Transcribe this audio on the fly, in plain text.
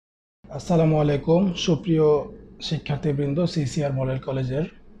আসসালামু আলাইকুম সুপ্রিয় শিক্ষার্থীবৃন্দ সিসিআর মডেল কলেজের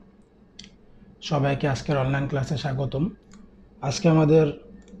সবাইকে আজকের অনলাইন ক্লাসে স্বাগতম। আজকে আমাদের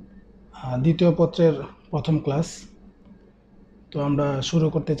দ্বিতীয় পত্রের প্রথম ক্লাস। তো আমরা শুরু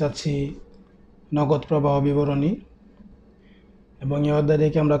করতে চাচ্ছি নগদ প্রবাহ বিবরণী, এবং এই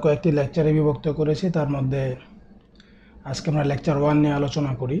অধ্যায়টিকে আমরা কয়েকটি লেকচারে বিভক্ত করেছি। তার মধ্যে আজকে আমরা লেকচার 1 নিয়ে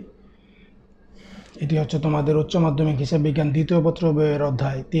আলোচনা করি। এটি হচ্ছে তোমাদের উচ্চ মাধ্যমিক হিসাব বিজ্ঞান দ্বিতীয় পত্র বইয়ের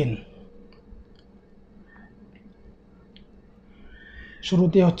অধ্যায় 3।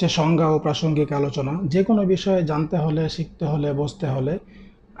 শুরুতে হচ্ছে সংজ্ঞা ও প্রাসঙ্গিক আলোচনা। যে কোনো বিষয়ে জানতে হলে, শিখতে হলে, বুঝতে হলে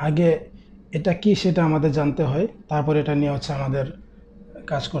আগে এটা কি সেটা আমাদের জানতে হয়, তারপর এটা নিয়ে হচ্ছে আমাদের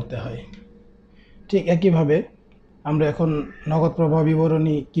কাজ করতে হয়। ঠিক একইভাবে আমরা এখন নগদ প্রবাহ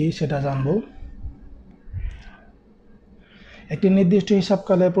বিবরণী কি সেটা জানব। একটি নির্দিষ্ট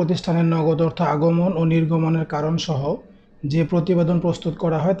হিসাবকালে প্রতিষ্ঠানের নগদ অর্থ আগমন ও নির্গমনের কারণ সহ যে প্রতিবেদন প্রস্তুত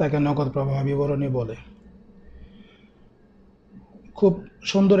করা হয় তাকে নগদ প্রবাহ বিবরণী বলে। খুব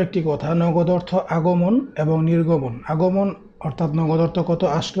সুন্দর একটি কথা, নগদ অর্থ আগমন এবং নির্গমন। আগমন অর্থাৎ নগদ অর্থ কত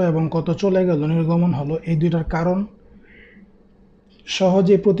আসলো এবং কত চলে গেল, নির্গমন হলো, এই দুইটার কারণ সহ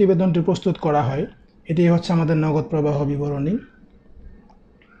যে প্রতিবেদনটি প্রস্তুত করা হয় এটি হচ্ছে আমাদের নগদ প্রবাহ বিবরণী।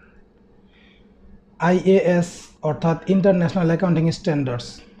 আইএএস অর্থাৎ ইন্টারন্যাশনাল অ্যাকাউন্টিং স্ট্যান্ডার্ডস,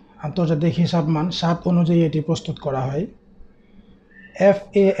 আন্তর্জাতিক হিসাবমান 7 অনুযায়ী এটি প্রস্তুত করা হয়।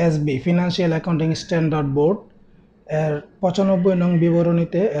 এফএএসবি ফিনান্সিয়াল অ্যাকাউন্টিং স্ট্যান্ডার্ড বোর্ড এর 95 নং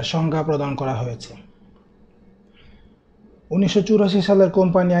বিবরণীতে এর সংজ্ঞা প্রদান করা হয়েছে। 1984 সালের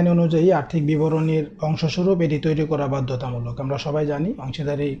কোম্পানি আইন অনুযায়ী আর্থিক বিবরণীর অংশস্বরূপ এটি তৈরি করা বাধ্যতামূলক। আমরা সবাই জানি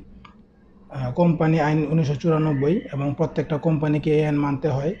অংশীদারি কোম্পানি আইন 1994, এবং প্রত্যেকটা কোম্পানিকে এই আইন মানতে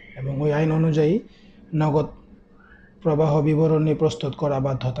হয়, এবং ওই আইন অনুযায়ী নগদ প্রবাহ বিবরণী প্রস্তুত করা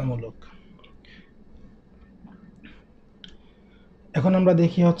বাধ্যতামূলক। এখন আমরা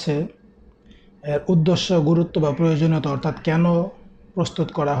দেখি হচ্ছে এর উদ্দেশ্য, গুরুত্ব বা প্রয়োজনীয়তা, অর্থাৎ কেন প্রস্তুত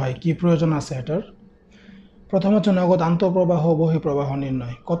করা হয়, কি প্রয়োজন আছে এটার। প্রথম হচ্ছে নগদ আন্তঃপ্রবাহ ও বহিঃপ্রবাহ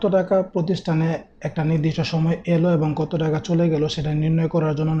নির্ণয়। কত টাকা প্রতিষ্ঠানে একটা নির্দিষ্ট সময় এলো এবং কত টাকা চলে গেল সেটা নির্ণয়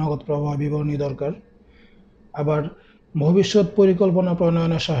করার জন্য নগদ প্রবাহ বিবরণী দরকার। আবার ভবিষ্যৎ পরিকল্পনা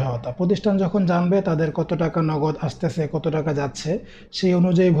প্রণয়নের সহায়তা। প্রতিষ্ঠান যখন জানবে তাদের কত টাকা নগদ আসতেছে, কত টাকা যাচ্ছে, সেই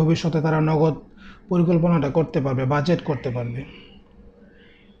অনুযায়ী ভবিষ্যতে তারা নগদ পরিকল্পনাটা করতে পারবে, বাজেট করতে পারবে।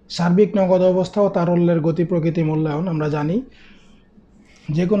 সার্বিক নগদ অবস্থা ও তারল্যের গতি প্রকৃতি মূল্যায়ন। আমরা জানি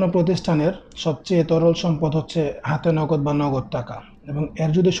যে কোনো প্রতিষ্ঠানের সবচেয়ে তরল সম্পদ হচ্ছে হাতে নগদ বা নগদ টাকা, এবং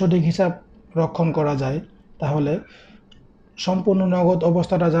এর যদি সঠিক হিসাব রক্ষণ করা যায় তাহলে সম্পূর্ণ নগদ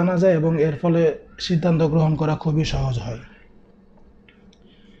অবস্থাটা জানা যায় এবং এর ফলে সিদ্ধান্ত গ্রহণ করা খুবই সহজ হয়।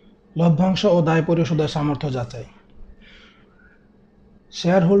 লভ্যাংশ ও দায় পরিশোধের সামর্থ্য যাচাই।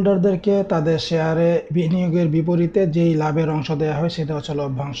 শেয়ার হোল্ডারদেরকে তাদের শেয়ারে বিনিয়োগের বিপরীতে যেই লাভের অংশ দেওয়া হয় সেটা হচ্ছে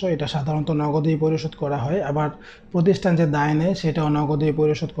লভ্যাংশ। এটা সাধারণত নগদেই পরিশোধ করা হয়। আবার প্রতিষ্ঠান যে দায় নেয় সেটাও নগদেই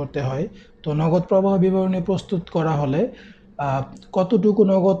পরিশোধ করতে হয়। তো নগদ প্রবাহ বিবরণী প্রস্তুত করা হলে কতটুকু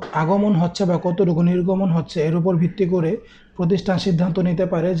নগদ আগমন হচ্ছে বা কতটুকু নির্গমন হচ্ছে এর উপর ভিত্তি করে প্রতিষ্ঠান সিদ্ধান্ত নিতে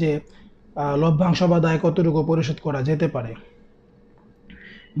পারে যে লভ্যাংশ বা দায় কতটুকু পরিশোধ করা যেতে পারে।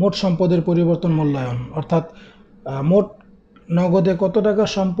 মোট সম্পদের পরিবর্তন মূল্যায়ন, অর্থাৎ মোট নগদে কত টাকা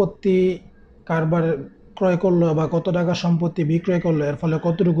সম্পত্তি কারবার ক্রয় করলো বা কত টাকা সম্পত্তি বিক্রয় করলো, এর ফলে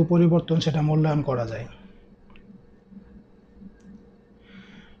কতটুকু পরিবর্তন সেটা মূল্যায়ন করা যায়।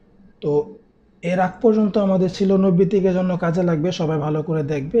 তো এর আগ পর্যন্ত আমাদের ছিল নৈর্ব্যক্তিকের জন্য কাজে লাগবে, সবাই ভালো করে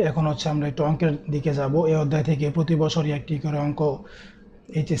দেখবে। এখন হচ্ছে আমরা একটু অঙ্কের দিকে যাব। এই অধ্যায় থেকে প্রতি বছরই একটি করে অঙ্ক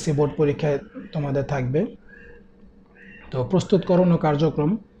এইচএসসি বোর্ড পরীক্ষায় তোমাদের থাকবে। তো প্রস্তুতকরণ ও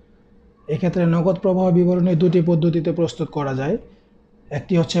কার্যক্রম। এক্ষেত্রে নগদ প্রবাহ বিবরণী দুটি পদ্ধতিতে প্রস্তুত করা যায়।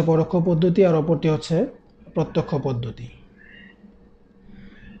 একটি হচ্ছে পরোক্ষ পদ্ধতি আর অপরটি হচ্ছে প্রত্যক্ষ পদ্ধতি।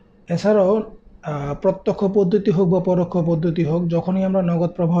 এছাড়াও প্রত্যক্ষ পদ্ধতি হোক বা পরোক্ষ পদ্ধতি হোক, যখনই আমরা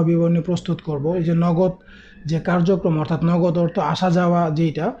নগদ প্রবাহ বিবরণী প্রস্তুত করব, এই যে নগদ যে কার্যক্রম অর্থাৎ নগদ অর্থ আসা যাওয়া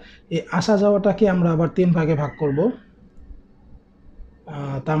যেটা, এই আসা যাওয়াটাকে আমরা আবার 3 ভাগে ভাগ করব।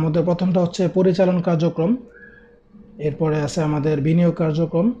 তার মধ্যে প্রথমটা হচ্ছে পরিচালন কার্যক্রম, এরপরে আছে আমাদের বিনিয়োগ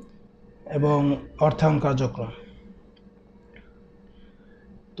কার্যক্রম এবং অর্থায়ন কার্যক্রম।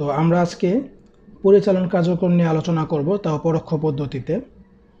 তো আমরা আজকে পরিচালন কার্যক্রম নিয়ে আলোচনা করব, তাও পরোক্ষ পদ্ধতিতে।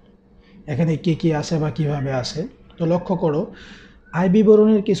 এখানে কি কি আসে বা কিভাবে আসে। তো লক্ষ্য করো, আয়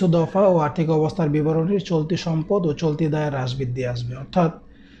বিবরণীর কিছু দফা ও আর্থিক অবস্থার বিবরণীর চলতি সম্পদ ও চলতি দায়ের হ্রাস বৃদ্ধি আসবে। অর্থাৎ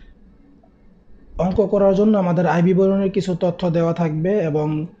অঙ্ক করার জন্য আমাদের আয় বিবরণীর কিছু তথ্য দেওয়া থাকবে এবং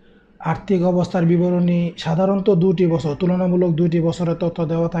আর্থিক অবস্থার বিবরণী সাধারণত 2টি বছর, তুলনামূলক 2টি বছরের তথ্য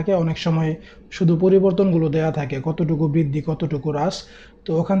দেওয়া থাকে। অনেক সময় শুধু পরিবর্তনগুলো দেওয়া থাকে, কতটুকু বৃদ্ধি কতটুকু হ্রাস। তো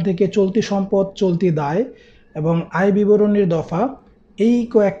ওখান থেকে চলতি সম্পদ, চলতি দায় এবং আয় বিবরণীর দফা, এই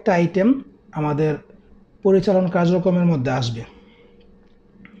কয়েকটা আইটেম আমাদের পরিচালন কার্যক্রমের মধ্যে আসবে।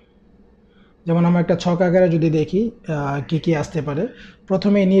 যেমন আমরা একটা ছক আকারে যদি দেখি কি কি আসতে পারে।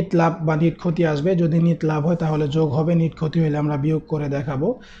 প্রথমে নিট লাভ বা নিট ক্ষতি আসবে। যদি নিট লাভ হয় তাহলে যোগ হবে, নিট ক্ষতি হলে আমরা বিয়োগ করে দেখাবো।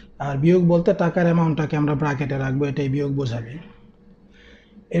 আর বিয়োগ বলতে টাকার অ্যামাউন্টটাকে আমরা ব্র্যাকেটে রাখবো, এটাই বিয়োগ বোঝাবে।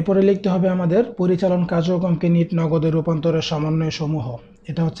 এরপরে লিখতে হবে আমাদের পরিচালন কার্যক্রমকে নিট নগদে রূপান্তরের সমন্বয় সমূহ।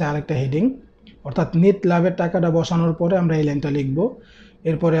 এটা হচ্ছে আরেকটা হেডিং, অর্থাৎ নিট লাভের টাকাটা বসানোর পরে আমরা এই লাইনটা লিখব।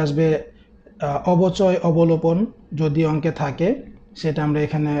 এরপরে আসবে অবচয় অবলোপন, যদি অঙ্কে থাকে সেটা আমরা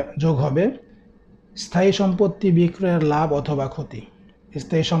এখানে যোগ হবে। স্থায়ী সম্পত্তি বিক্রয়ের লাভ অথবা ক্ষতি,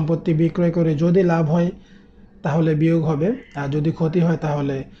 স্থায়ী সম্পত্তি বিক্রয় করে যদি লাভ হয় তাহলে বিয়োগ হবে, আর যদি ক্ষতি হয়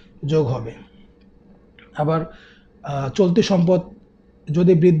তাহলে যোগ হবে। আবার চলতি সম্পদ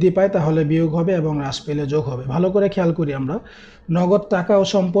যদি বৃদ্ধি পায় তাহলে বিয়োগ হবে এবং হ্রাস পেলে যোগ হবে। ভালো করে খেয়াল করি আমরা, নগদ টাকা ও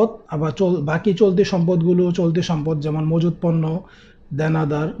সম্পদ, আবার বাকি চলতি সম্পদগুলো চলতি সম্পদ, যেমন মজুত পণ্য,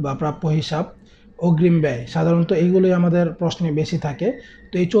 দেনাদার বা প্রাপ্য হিসাব, অগ্রিম ব্যয়, সাধারণত এইগুলোই আমাদের প্রশ্নে বেশি থাকে।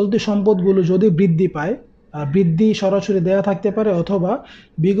 তো এই চলতি সম্পদগুলো যদি বৃদ্ধি পায়, বৃদ্ধি সরাসরি দেয়া থাকতে পারে অথবা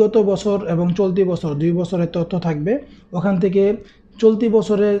বিগত বছর এবং চলতি বছর 2 বছরের তথ্য থাকবে, ওখান থেকে চলতি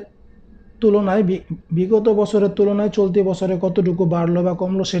বছরের তুলনায় বিগত বছরের তুলনায় চলতি বছরে কতটুকু বাড়লো বা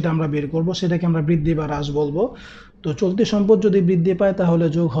কমলো সেটা আমরা বের করব, সেটাকে আমরা বৃদ্ধি বা হ্রাস বলবো। তো চলতি সম্পদ যদি বৃদ্ধি পায় তাহলে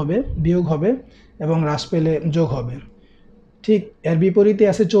যোগ হবে, বিয়োগ হবে এবং হ্রাস পেলে যোগ হবে। ঠিক এর বিপরীতে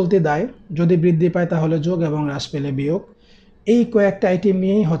আছে চলতি দায়, যদি বৃদ্ধি পায় তাহলে যোগ এবং হ্রাস পেলে বিয়োগ। এই কয়েকটা আইটেম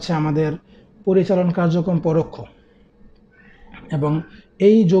নিয়েই হচ্ছে আমাদের পরিচালন কার্যক্রম পরোক্ষ। এবং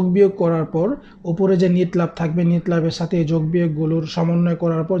এই যোগ বিয়োগ করার পর উপরে যে নিট লাভ থাকবে, নিট লাভের সাথে এই যোগ বিয়োগগুলোর সমন্বয়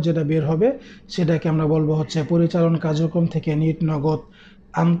করার পর যেটা বের হবে সেটাকে আমরা বলবো হচ্ছে পরিচালন কার্যক্রম থেকে নিট নগদ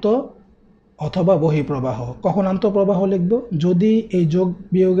আন্ত অথবা বহিঃপ্রবাহ। কখন আন্তঃপ্রবাহ লিখব? যদি এই যোগ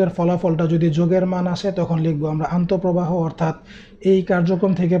বিয়োগের ফলাফলটা যদি যোগের মান আসে তখন লিখব আমরা আন্তঃপ্রবাহ, অর্থাৎ এই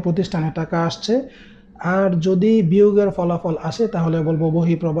কার্যক্রম থেকে প্রতিষ্ঠানে টাকা আসছে। আর যদি বিয়োগের ফলাফল আসে তাহলে বলবো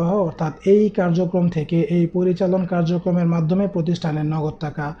বহিঃপ্রবাহ, অর্থাৎ এই কার্যক্রম থেকে এই পরিচালন কার্যক্রমের মাধ্যমে প্রতিষ্ঠানের নগদ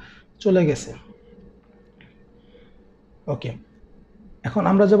টাকা চলে গেছে। ওকে, এখন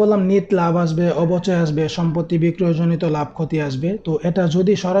আমরা যে বললাম নিট লাভ আসবে, অবচয় আসবে, সম্পত্তি বিক্রয়জনিত লাভ ক্ষতি আসবে। তো এটা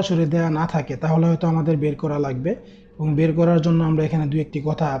যদি সরাসরি দেয়া না থাকে তাহলে হয়তো আমাদের বের করা লাগবে, এবং বের করার জন্য আমরা এখানে দু একটি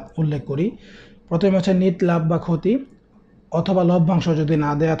কথা উল্লেখ করি। প্রথমে হচ্ছে নিট লাভ বা ক্ষতি অথবা লভ্যাংশ যদি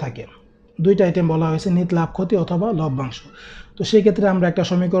না দেয়া থাকে। দুইটা আইটেম বলা হয়েছে, নিট লাভ ক্ষতি অথবা লভ্যাংশ। তো সেই ক্ষেত্রে আমরা একটা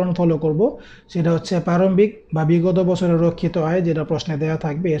সমীকরণ ফলো করব, সেটা হচ্ছে প্রারম্ভিক বা বিগত বছরের রক্ষিত আয়, যেটা প্রশ্নে দেয়া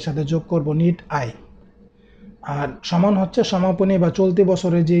থাকবে, এর সাথে যোগ করব নিট আয়। আর সমান হচ্ছে সমাপনী বা চলতি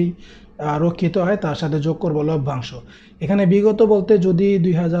বছরে যেই রক্ষিত আয় তার সাথে যোগ করব লভ্যাংশ। এখানে বিগত বলতে যদি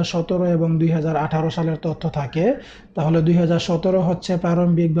 2017 এবং 2018 সালের তথ্য থাকে তাহলে 2017 হচ্ছে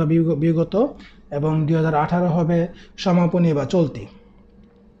প্রারম্ভিক বা বিগত এবং 2018 হবে সমাপনী বা চলতি।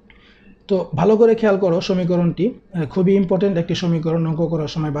 তো ভালো করে খেয়াল করো, সমীকরণটি খুবই ইম্পর্টেন্ট একটি সমীকরণ, অঙ্ক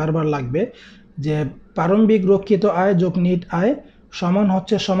করার সময় বারবার লাগবে, যে প্রারম্ভিক রক্ষিত আয় যোগ নিট আয় সমান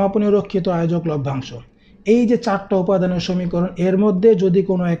হচ্ছে সমাপনী রক্ষিত আয় যোগ লভ্যাংশ। এই যে চারটা উপাদানের সমীকরণ, এর মধ্যে যদি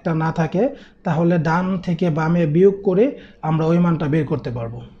কোনো একটা না থাকে তাহলে ডান থেকে বামে বিয়োগ করে আমরা ওই মানটা বের করতে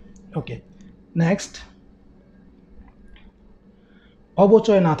পারবো। ওকে, নেক্সট।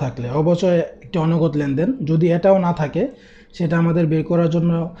 অবচয় না থাকলে, অবচয় একটি অনগদ লেনদেন, যদি এটাও না থাকে সেটা আমাদের বের করার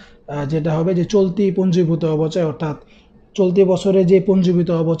জন্য যেটা হবে যে চলতি পুঞ্জীভূত অবচয়, অর্থাৎ চলতি বছরে যে পুঞ্জীভূত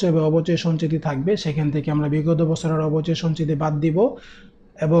অবচয় বা অবচয় সঞ্চিতি থাকবে সেখান থেকে আমরা বিগত বছরের অবচয় সঞ্চিতি বাদ দিব,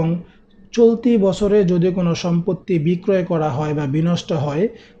 এবং চলতি বছরে যদি কোনো সম্পত্তি বিক্রয় করা হয় বা বিনষ্ট হয়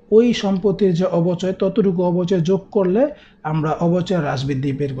ওই সম্পত্তির যে অবচয় ততটুকু অবচয় যোগ করলে আমরা অবচয় হ্রাস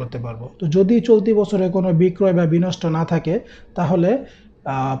বৃদ্ধি বের করতে পারবো। তো যদি চলতি বছরে কোনো বিক্রয় বা বিনষ্ট না থাকে তাহলে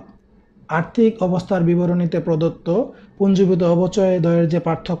আর্থিক অবস্থার বিবরণীতে প্রদত্ত পুঞ্জীভূত অবচয় দ্বয়ের যে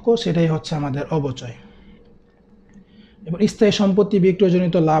পার্থক্য সেটাই হচ্ছে আমাদের অবচয়। এবং স্থায়ী সম্পত্তি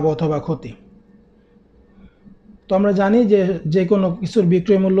বিক্রয়জনিত লাভ অথবা ক্ষতি, তো আমরা জানি যে যে কোনো কিছুর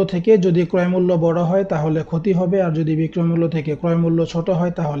বিক্রয় মূল্য থেকে যদি ক্রয় মূল্য বড় হয় তাহলে ক্ষতি হবে, আর যদি বিক্রয় মূল্য থেকে ক্রয় মূল্য ছোট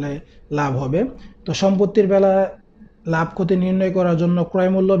হয় তাহলে লাভ হবে। তো সম্পত্তির বেলায় লাভ ক্ষতি নির্ণয় করার জন্য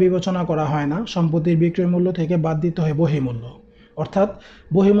ক্রয় মূল্য বিবেচনা করা হয় না, সম্পত্তির বিক্রয় মূল্য থেকে বাদ দিতে হয় বহিমূল্য। অর্থাৎ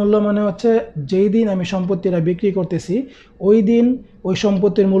বহিমূল্য মানে হচ্ছে যেই দিন আমি সম্পত্তিটা বিক্রি করতেছি ওই দিন ওই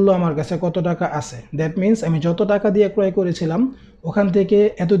সম্পত্তির মূল্য আমার কাছে কত টাকা আছে, দ্যাট মিন্স আমি যত টাকা দিয়ে ক্রয় করেছিলাম ওখান থেকে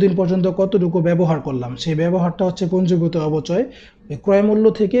এতদিন পর্যন্ত কতটুকু ব্যবহার করলাম, সেই ব্যবহারটা হচ্ছে পুঞ্জীভূত অবচয়। ক্রয় মূল্য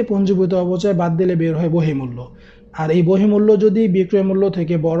থেকে পুঞ্জীভূত অবচয় বাদ দিলে বের হয় বহিমূল্য, আর এই বহিমূল্য যদি বিক্রয় মূল্য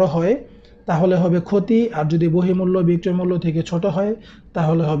থেকে বড় হয় তাহলে হবে ক্ষতি, আর যদি বহিমূল্য বিক্রয় মূল্য থেকে ছোট হয়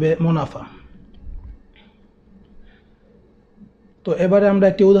তাহলে হবে মুনাফা। তো এবারে আমরা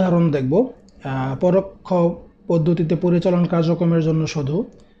একটি উদাহরণ দেখব, পরোক্ষ পদ্ধতিতে পরিচালন কার্যক্রমের জন্য শুধু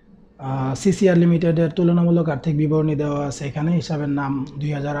সিসিআর লিমিটেডের তুলনামূলক আর্থিক বিবরণী দেওয়া আছে এখানে। হিসাবের নাম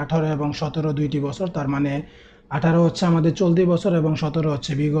 2018 এবং 17 দুইটি বছর, তার মানে 18 হচ্ছে আমাদের চলতি বছর এবং 17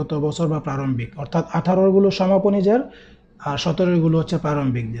 হচ্ছে বিগত বছর বা প্রারম্ভিক, অর্থাৎ 18গুলো সমাপনীদের আর 17গুলো হচ্ছে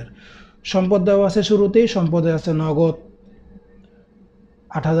প্রারম্ভিকদের। সম্পদ দেওয়া আছে শুরুতেই, সম্পদে আছে নগদ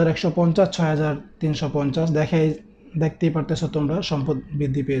 8,150, 6,350, দেখতেই পারতেছো তোমরা সম্পদ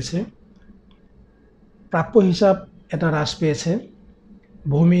বৃদ্ধি পেয়েছে। প্রাপ্য হিসাব এটা হ্রাস পেয়েছে।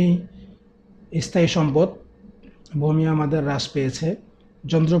 ভূমি স্থায়ী সম্পদ, ভূমি আমাদের হ্রাস পেয়েছে।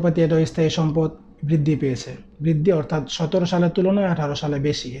 যন্ত্রপাতি এটা স্থায়ী সম্পদ বৃদ্ধি পেয়েছে, বৃদ্ধি অর্থাৎ 17 সালের তুলনায় 18 সালে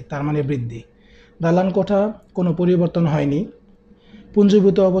বেশি, তার মানে বৃদ্ধি। দালান কোঠা কোনো পরিবর্তন হয়নি।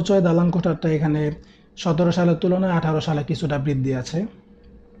 পুঞ্জীভূত অবচয়, দালান কোঠাটা এখানে 17 সালের তুলনায় 18 সালে কিছুটা বৃদ্ধি আছে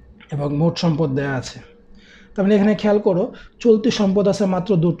এবং মোট সম্পদ দেয়া আছে। তার মানে এখানে খেয়াল করো, চলতি সম্পদ আছে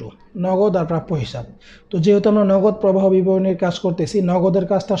মাত্র দুটো, নগদ আর প্রাপ্য হিসাব। তো যেহেতু আমরা নগদ প্রবাহ বিবরণীর কাজ করতেছি, নগদের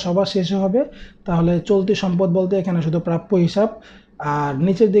কাজটা সবার শেষে হবে, তাহলে চলতি সম্পদ বলতে এখানে শুধু প্রাপ্য হিসাব। আর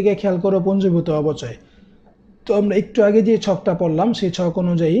নিচের দিকে খেয়াল করো পুঞ্জীভূত অবচয়। তো আমরা একটু আগে যে ছকটা পড়লাম সেই ছক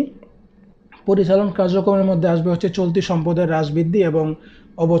অনুযায়ী পরিচালন কার্যক্রমের মধ্যে আসবে হচ্ছে চলতি সম্পদের হ্রাস বৃদ্ধি এবং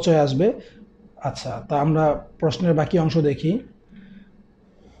অবচয় আসবে। আচ্ছা, তা আমরা প্রশ্নের বাকি অংশ দেখি।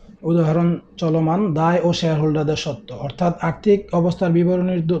 উদাহরণ চলমান, দায় ও শেয়ার হোল্ডারদের সত্ত্ব, অর্থাৎ আর্থিক অবস্থার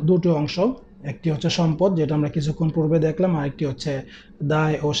বিবরণীর দুটো অংশ, একটি হচ্ছে সম্পদ যেটা আমরা কিছুক্ষণ পূর্বে দেখলাম, আর একটি হচ্ছে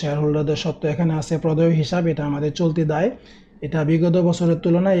দায় ও শেয়ার হোল্ডারদের সত্ত্ব। এখানে আছে প্রদেয় হিসাব, এটা আমাদের চলতি দায়, এটা বিগত বছরের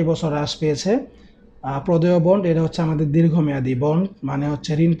তুলনায় এই বছর হ্রাস পেয়েছে। প্রদেয় বন্ড, এটা হচ্ছে আমাদের দীর্ঘমেয়াদী বন্ড, মানে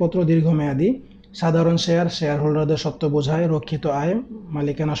হচ্ছে ঋণপত্র দীর্ঘমেয়াদী। সাধারণ শেয়ার, শেয়ার হোল্ডারদের সত্ত্ব বোঝায়, রক্ষিত আয়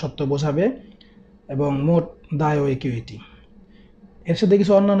মালিকানা সত্ত্ব বোঝাবে, এবং মোট দায় ও ইকুইটি। এর সাথে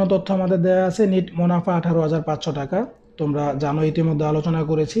কিছু অন্যান্য তথ্য আমাদের দেওয়া আছে। নিট মুনাফা 18,500 টাকা, তোমরা জানো ইতিমধ্যে আলোচনা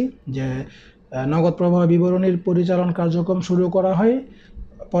করেছি যে নগদ প্রবাহ বিবরণীর পরিচালন কার্যক্রম শুরু করা হয়,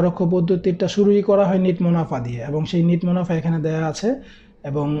 পরোক্ষ পদ্ধতিটা শুরুই করা হয় নিট মুনাফা দিয়ে, এবং সেই নিট মুনাফা এখানে দেওয়া আছে।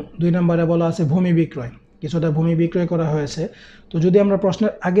 এবং 2 নম্বরে বলা আছে ভূমি বিক্রয়, কিছুটা ভূমি বিক্রয় করা হয়েছে। তো যদি আমরা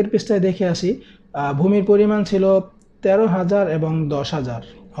প্রশ্নের আগের পৃষ্ঠায় দেখে আসি, ভূমির পরিমাণ ছিল 13,000 এবং 10,000,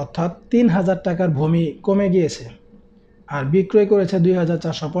 অর্থাৎ 3,000 টাকার ভূমি কমে গিয়েছে, আর বিক্রয় করেছে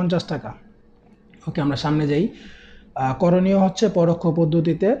 2,450 টাকা। ওকে, আমরা সামনে যাই। করণীয় হচ্ছে পরোক্ষ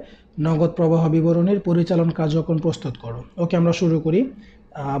পদ্ধতিতে নগদ প্রবাহ বিবরণীর পরিচালন কার্যক্রম প্রস্তুত করো। ওকে, আমরা শুরু করি।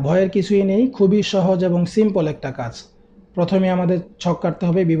 ভয়ের কিছুই নেই, খুবই সহজ এবং সিম্পল একটা কাজ। প্রথমে আমাদের ছক কাটতে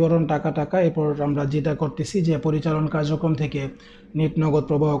হবে বিবরণ টাকা টাকা, এরপর আমরা যেটা করতেছি যে পরিচালন কার্যক্রম থেকে নিট নগদ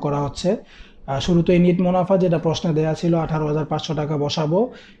প্রবাহ করা হচ্ছে। শুরুতেই নিট মুনাফা যেটা প্রশ্নে দেওয়া ছিল 18,500 টাকা বসাবো।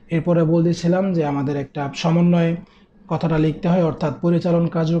 এরপরে বলতেছিলাম যে আমাদের একটা সমন্বয় কথাটা লিখতে হয়, অর্থাৎ পরিচালন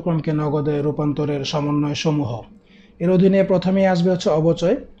কার্যক্রমকে নগদে রূপান্তরের সমন্বয় সমূহ। এর অধীনে প্রথমেই আসবে হচ্ছে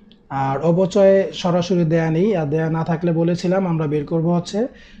অবচয়, আর অবচয় সরাসরি দেয়া নেই, আর দেয়া না থাকলে বলেছিলাম আমরা বের করব হচ্ছে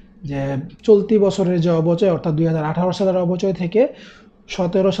যে চলতি বছরের যে অবচয়, অর্থাৎ 2018 সালের অবচয় থেকে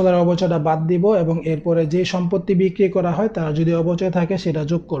 17 সালের অবচয়টা বাদ দিব, এবং এরপরে যে সম্পত্তি বিক্রি করা হয় তার যদি অবচয় থাকে সেটা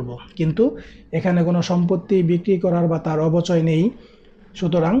যোগ করব। কিন্তু এখানে কোনো সম্পত্তি বিক্রি করার বা তার অবচয় নেই,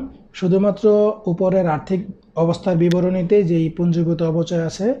 সুতরাং শুধুমাত্র উপরের আর্থিক অবস্থার বিবরণীতে যেই পুঞ্জীভূত অবচয়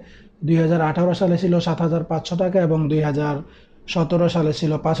আছে 2018 সালে ছিল 7,500 টাকা এবং 2017 সালে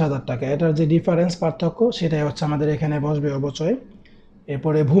ছিল 5,000 টাকা, এটার যে ডিফারেন্স পার্থক্য সেটাই হচ্ছে আমাদের এখানে বসবে অবচয়।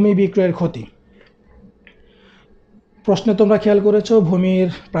 এরপরে ভূমি বিক্রয়ের ক্ষতি, প্রশ্নে তোমরা খেয়াল করেছো ভূমির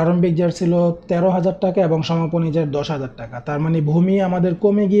প্রারম্ভিক জার ছিল 13,000 টাকা এবং সমাপনী জার 10,000 টাকা, তার মানে ভূমি আমাদের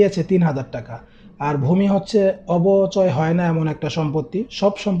কমে গিয়েছে 3,000 টাকা। আর ভূমি হচ্ছে অবচয় হয় না এমন একটা সম্পত্তি,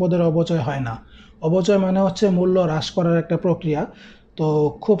 সব সম্পদের অবচয় হয় না। অবচয় মানে হচ্ছে মূল্য হ্রাস করার একটা প্রক্রিয়া। তো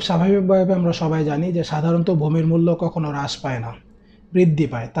খুব স্বাভাবিকভাবে আমরা সবাই জানি যে সাধারণত ভূমির মূল্য কখনো হ্রাস পায় না, বৃদ্ধি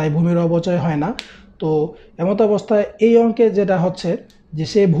পায়, তাই ভূমির অবচয় হয় না। তো এমত অবস্থায় এই অঙ্কে যেটা হচ্ছে যে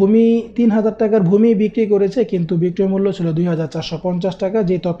সে ভূমি 3,000 টাকার ভূমি বিক্রি করেছে, কিন্তু বিক্রয় মূল্য ছিল 2,450 টাকা,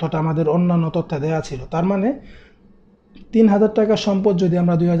 যে তথ্যটা আমাদের অন্যান্য তথ্যে দেওয়া ছিল। তার মানে 3,000 টাকার সম্পদ যদি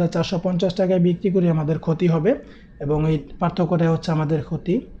আমরা 2,450 টাকায় বিক্রি করি আমাদের ক্ষতি হবে, এবং এই পার্থক্যটা হচ্ছে আমাদের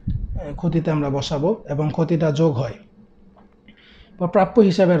ক্ষতিতে আমরা বসাবো এবং ক্ষতিটা যোগ হয়। প্রাপ্য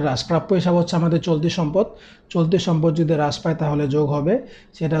হিসাবের হ্রাস, প্রাপ্য হিসাব হচ্ছে আমাদের চলতি সম্পদ, চলতি সম্পদ যদি হ্রাস পায় তাহলে যোগ হবে।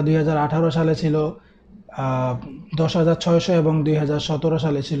 সেটা 2018 সালে ছিল 10,600 এবং 2017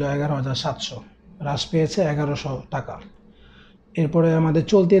 সালে ছিল 11,700, হ্রাস পেয়েছে 1,100 টাকা। এরপরে আমাদের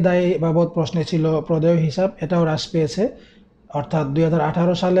চলতি দায় বাবদ প্রশ্নে ছিল প্রদেয় হিসাব, এটাও হ্রাস পেয়েছে, অর্থাৎ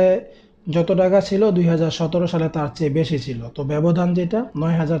 2018 সালে যত টাকা ছিল 2017 সালে তার চেয়ে বেশি ছিল, তো ব্যবধান যেটা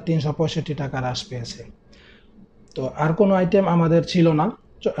 9,365 টাকা হ্রাস পেয়েছে। তো আর কোনো আইটেম আমাদের ছিল না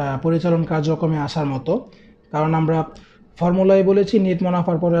পরিচালন কার্যক্রমে আসার মতো, কারণ আমরা ফর্মুলায় বলেছি নিট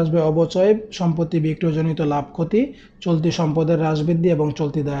মুনাফার পরে আসবে অবচয়, সম্পত্তি বিক্রয়জনিত লাভ ক্ষতি, চলতি সম্পদের হ্রাস বৃদ্ধি এবং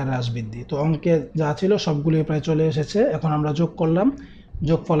চলতি দায়ের হ্রাস বৃদ্ধি। তো অঙ্কে যা ছিল সবগুলি প্রায় চলে এসেছে। এখন আমরা যোগ করলাম,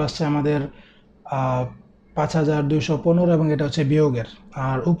 যোগফল আসছে আমাদের 5,215 এবং এটা হচ্ছে বিয়োগের।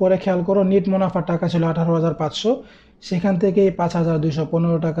 আর উপরে খেয়াল করো নিট মুনাফার টাকা ছিল 18,500, সেখান থেকেই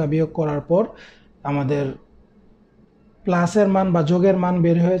 5,215 টাকা বিয়োগ করার পর আমাদের প্লাসের মান বা যোগের মান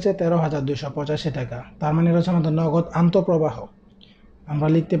বের হয়েছে 13,285 টাকা। তার মানে এটা হচ্ছে আমাদের নগদ আন্তঃপ্রবাহ। আমরা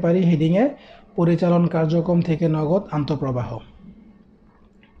লিখতে পারি হেডিংয়ে পরিচালন কার্যক্রম থেকে নগদ আন্তঃপ্রবাহ।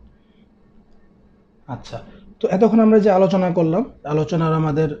 আচ্ছা, তো এতক্ষণ আমরা যে আলোচনা করলাম, আলোচনার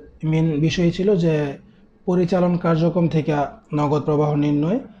আমাদের মেন বিষয় ছিল যে পরিচালন কার্যক্রম থেকে নগদ প্রবাহ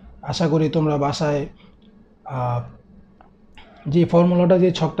নির্ণয়। আশা করি তোমরা বাসায় যে ফর্মুলাটা, যে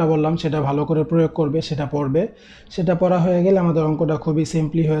ছকটা বললাম সেটা ভালো করে প্রয়োগ করবে, সেটা পড়বে। সেটা পড়া হয়ে গেলে আমাদের অঙ্কটা খুবই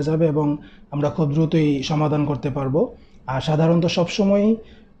সিম্পলি হয়ে যাবে এবং আমরা খুব দ্রুতই সমাধান করতে পারবো। আর সাধারণত সবসময়ই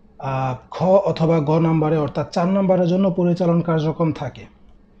খ অথবা গ নাম্বারে অর্থাৎ 4 নম্বরের জন্য পরিচালন কার্যক্রম থাকে।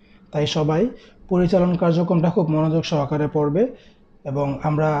 তাই সবাই পরিচালন কার্যক্রমটা খুব মনোযোগ সহকারে পড়বে এবং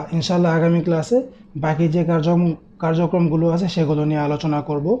আমরা ইনশাল্লাহ আগামী ক্লাসে বাকি যে কার্যক্রমগুলো আছে সেগুলো নিয়ে আলোচনা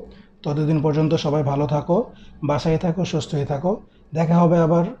করব। ততদিন পর্যন্ত সবাই ভালো থাকো, বাসায় থাকো, সুস্থ হয়ে থাকো। দেখা হবে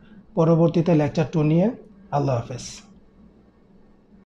আবার পরবর্তীতে লেকচার 2 নিয়ে। আল্লাহ হাফেজ।